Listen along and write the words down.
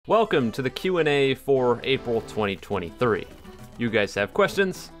Welcome to the Q&A for April 2023. You guys have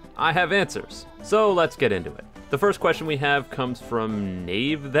questions, I have answers, so let's get into it. The first question we have comes from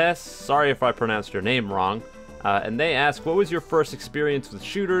Navethes, sorry if I pronounced your name wrong, and they ask, what was your first experience with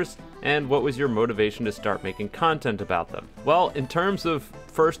shooters, and what was your motivation to start making content about them? Well, in terms of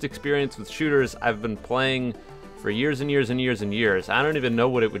first experience with shooters, I've been playing for years and years and years and years. I don't even know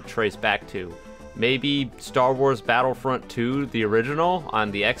what it would trace back to. Maybe Star Wars Battlefront 2, the original, on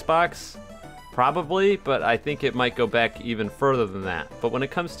the Xbox? Probably, but I think it might go back even further than that. But when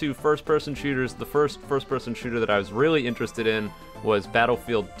it comes to first-person shooters, the first first-person shooter that I was really interested in was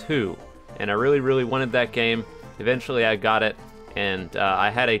Battlefield 2. And I really wanted that game. Eventually I got it, and I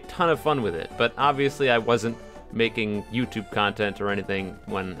had a ton of fun with it. But obviously I wasn't making YouTube content or anything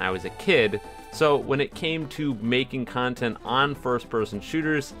when I was a kid. So when it came to making content on first-person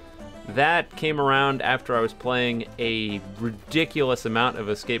shooters, that came around after I was playing a ridiculous amount of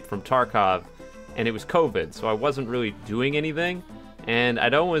Escape from Tarkov, and it was COVID, so I wasn't really doing anything, and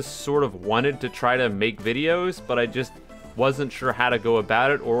I'd always sort of wanted to try to make videos, but I just wasn't sure how to go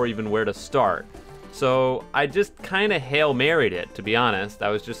about it or even where to start. So I just kind of Hail Married it, to be honest. I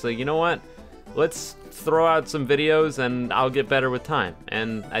was just like, you know what, let's throw out some videos and I'll get better with time,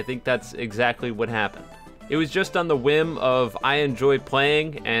 and I think that's exactly what happened. It was just on the whim of I enjoy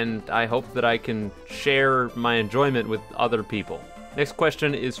playing, and I hope that I can share my enjoyment with other people. Next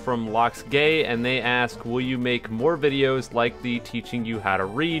question is from Lox Gay, and they ask, will you make more videos like the teaching you how to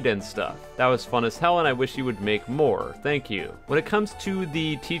read and stuff? That was fun as hell, and I wish you would make more. Thank you. When it comes to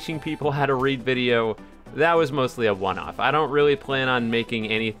the teaching people how to read video, that was mostly a one-off. I don't really plan on making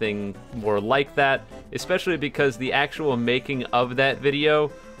anything more like that, especially because the actual making of that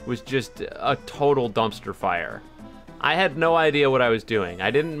video was just a total dumpster fire. I had no idea what I was doing.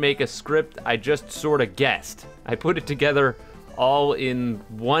 I didn't make a script, I just sort of guessed. I put it together all in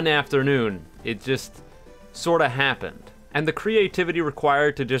one afternoon. It just sort of happened. And the creativity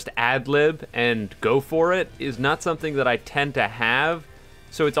required to just ad-lib and go for it is not something that I tend to have,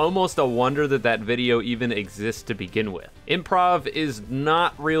 so it's almost a wonder that that video even exists to begin with. Improv is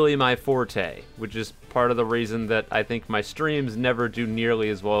not really my forte, which is part of the reason that I think my streams never do nearly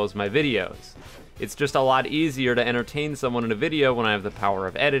as well as my videos. It's just a lot easier to entertain someone in a video when I have the power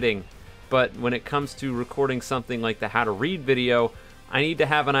of editing, but when it comes to recording something like the How to Read video, I need to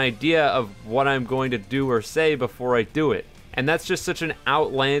have an idea of what I'm going to do or say before I do it. And that's just such an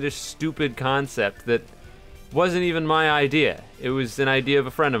outlandish, stupid concept that wasn't even my idea. It was an idea of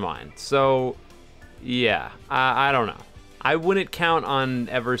a friend of mine. So, yeah, I don't know. I wouldn't count on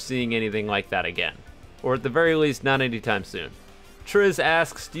ever seeing anything like that again. Or at the very least, not anytime soon. Triz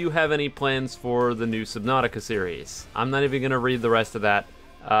asks, do you have any plans for the new Subnautica series? I'm not even going to read the rest of that.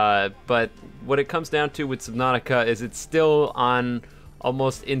 But what it comes down to with Subnautica is it's still on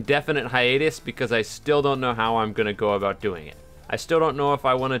almost indefinite hiatus because I still don't know how I'm going to go about doing it. I still don't know if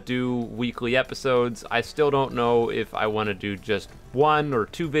I want to do weekly episodes. I still don't know if I want to do just 1 or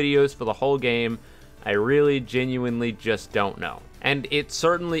 2 videos for the whole game. I really genuinely just don't know. And it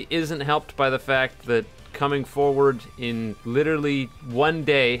certainly isn't helped by the fact that coming forward in literally one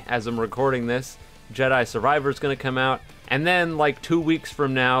day as I'm recording this, Jedi Survivor is going to come out, and then like 2 weeks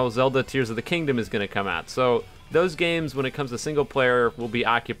from now, Zelda Tears of the Kingdom is going to come out. So those games, when it comes to single player, will be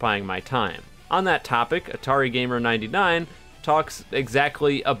occupying my time. On that topic, Atari Gamer 99 talks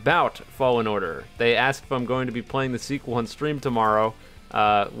exactly about Fallen Order. They ask if I'm going to be playing the sequel on stream tomorrow,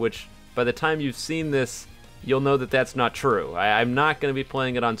 which by the time you've seen this, you'll know that that's not true. I'm not going to be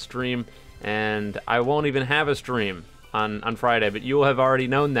playing it on stream, and I won't even have a stream on Friday, but you'll have already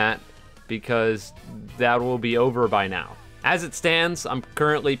known that because that will be over by now. As it stands, I'm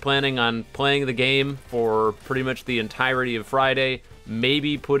currently planning on playing the game for pretty much the entirety of Friday,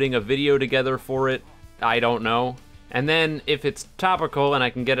 maybe putting a video together for it, I don't know. And then if it's topical and I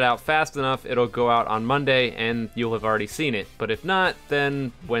can get it out fast enough, it'll go out on Monday and you'll have already seen it. But if not,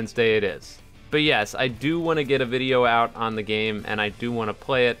 then Wednesday it is. But yes, I do want to get a video out on the game and I do want to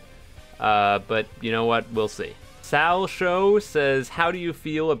play it. But you know what? We'll see. Sal Show says, how do you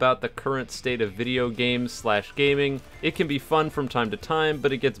feel about the current state of video games / gaming? It can be fun from time to time,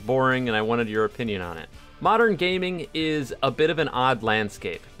 but it gets boring and I wanted your opinion on it. Modern gaming is a bit of an odd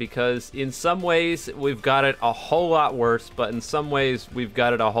landscape because in some ways we've got it a whole lot worse, but in some ways we've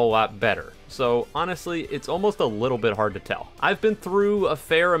got it a whole lot better. So honestly, it's almost a little bit hard to tell. I've been through a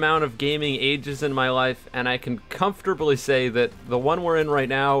fair amount of gaming ages in my life, and I can comfortably say that the one we're in right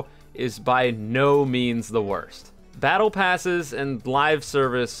now is by no means the worst. Battle passes and live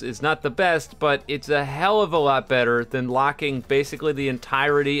service is not the best, but it's a hell of a lot better than locking basically the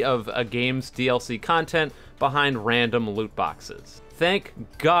entirety of a game's DLC content behind random loot boxes. thank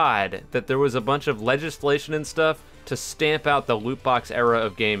God that there was a bunch of legislation and stuff to stamp out the loot box era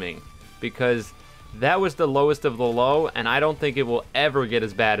of gaming, because that was the lowest of the low, and I don't think it will ever get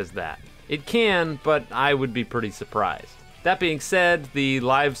as bad as that. It can, but I would be pretty surprised. That being said, the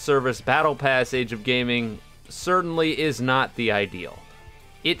live service Battle Pass age of gaming certainly is not the ideal.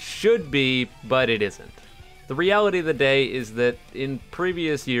 It should be, but it isn't. The reality of the day is that in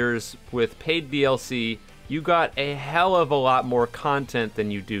previous years with paid DLC, you got a hell of a lot more content than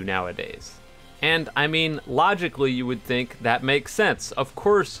you do nowadays. And I mean, logically you would think that makes sense. Of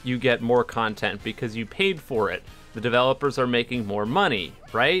course you get more content because you paid for it. The developers are making more money,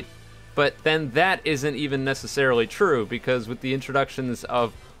 right? But then that isn't even necessarily true, because with the introductions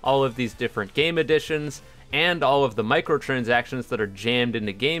of all of these different game editions and all of the microtransactions that are jammed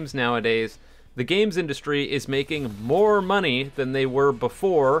into games nowadays, the games industry is making more money than they were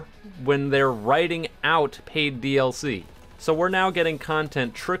before when they're writing out paid DLC. So we're now getting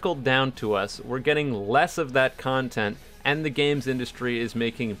content trickled down to us, we're getting less of that content, and the games industry is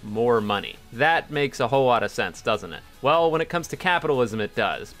making more money. That makes a whole lot of sense, doesn't it? Well, when it comes to capitalism, it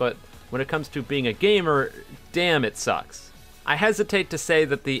does, but when it comes to being a gamer, damn, it sucks. I hesitate to say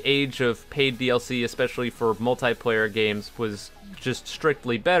that the age of paid DLC, especially for multiplayer games, was just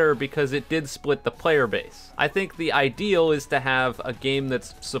strictly better, because it did split the player base. I think the ideal is to have a game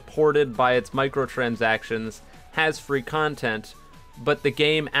that's supported by its microtransactions, has free content, but the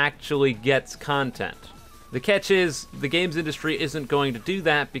game actually gets content. The catch is, the games industry isn't going to do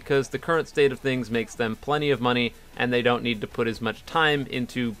that because the current state of things makes them plenty of money, and they don't need to put as much time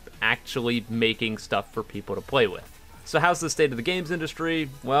into actually making stuff for people to play with. So how's the state of the games industry?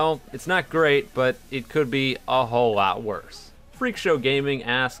 Well, it's not great, but it could be a whole lot worse. Freak Show Gaming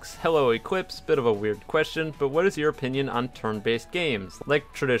asks, hello Eclipse, bit of a weird question, but what is your opinion on turn-based games,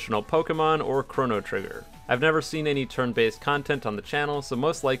 like traditional Pokemon or Chrono Trigger? I've never seen any turn-based content on the channel, so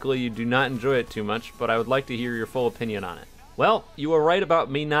most likely you do not enjoy it too much, but I would like to hear your full opinion on it. Well, you were right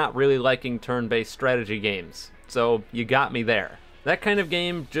about me not really liking turn-based strategy games, so you got me there. That kind of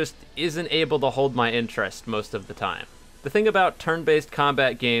game just isn't able to hold my interest most of the time. The thing about turn-based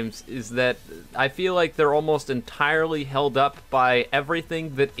combat games is that I feel like they're almost entirely held up by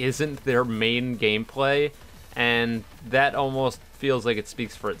everything that isn't their main gameplay, and that almost feels like it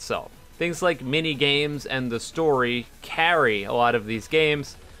speaks for itself. Things like mini-games and the story carry a lot of these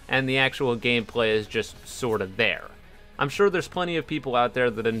games, and the actual gameplay is just sort of there. I'm sure there's plenty of people out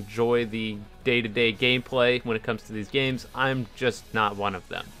there that enjoy the day-to-day gameplay when it comes to these games. I'm just not one of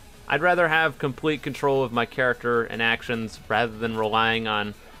them. I'd rather have complete control of my character and actions rather than relying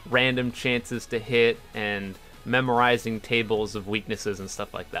on random chances to hit and memorizing tables of weaknesses and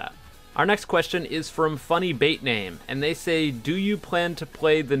stuff like that. Our next question is from Funny Bait Name, and they say, do you plan to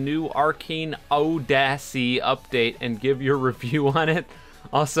play the new Arcane Audacy update and give your review on it?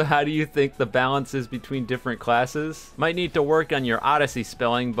 Also, how do you think the balance is between different classes? Might need to work on your Odyssey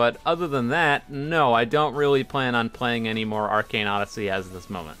spelling, but other than that, no, I don't really plan on playing any more Arcane Odyssey as of this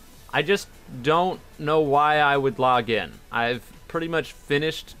moment. I just don't know why I would log in. I've pretty much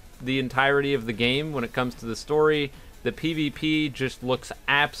finished the entirety of the game when it comes to the story. The PvP just looks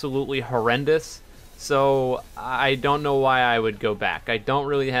absolutely horrendous, so I don't know why I would go back. I don't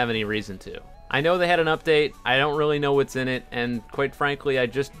really have any reason to. I know they had an update, I don't really know what's in it, and quite frankly, I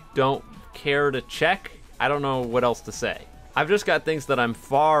just don't care to check. I don't know what else to say. I've just got things that I'm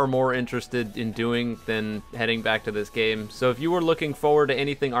far more interested in doing than heading back to this game, so if you were looking forward to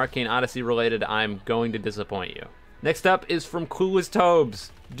anything Arcane Odyssey related, I'm going to disappoint you. Next up is from Clueless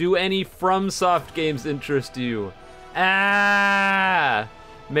Tobes. Do any FromSoft games interest you? Ah!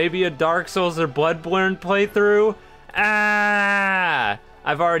 Maybe a Dark Souls or Bloodborne playthrough? Ah!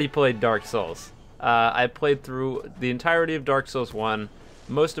 I've already played Dark Souls. I played through the entirety of Dark Souls 1,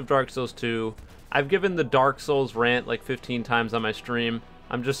 most of Dark Souls 2. I've given the Dark Souls rant like 15 times on my stream.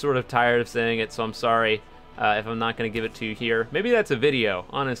 I'm just sort of tired of saying it, so I'm sorry if I'm not going to give it to you here. Maybe that's a video,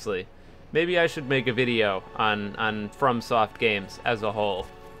 honestly. Maybe I should make a video on FromSoft games as a whole.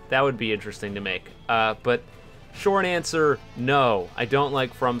 That would be interesting to make. But short answer, no. I don't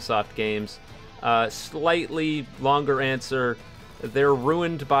like FromSoft games. Slightly longer answer, they're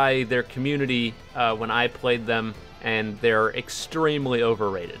ruined by their community when I played them, and they're extremely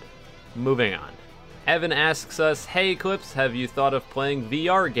overrated. Moving on. Evan asks us, hey Eclipse, have you thought of playing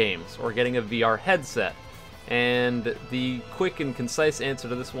VR games or getting a VR headset? And the quick and concise answer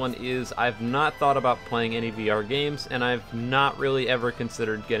to this one is I've not thought about playing any VR games, and I've not really ever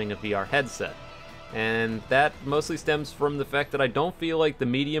considered getting a VR headset. And that mostly stems from the fact that I don't feel like the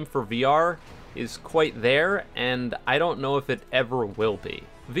medium for VR is quite there, and I don't know if it ever will be.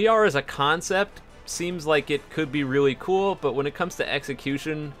 VR as a concept seems like it could be really cool, but when it comes to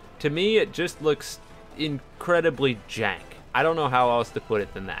execution, to me it just looks incredibly jank. I don't know how else to put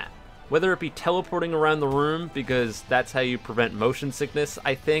it than that. Whether it be teleporting around the room, because that's how you prevent motion sickness,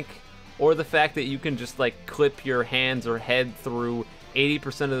 I think, or the fact that you can just like clip your hands or head through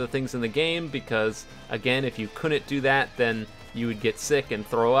 80% of the things in the game, because again, if you couldn't do that, then you would get sick and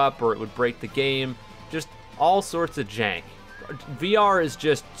throw up, or it would break the game. Just all sorts of jank. VR is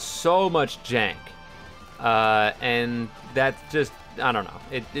just so much jank, and that's just, I don't know,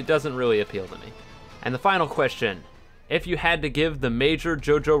 it doesn't really appeal to me. And the final question, if you had to give the major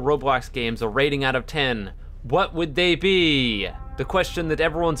JoJo Roblox games a rating out of 10, what would they be? The question that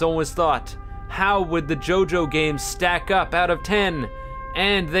everyone's always thought, how would the JoJo games stack up out of 10?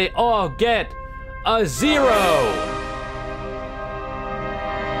 And they all get a 0!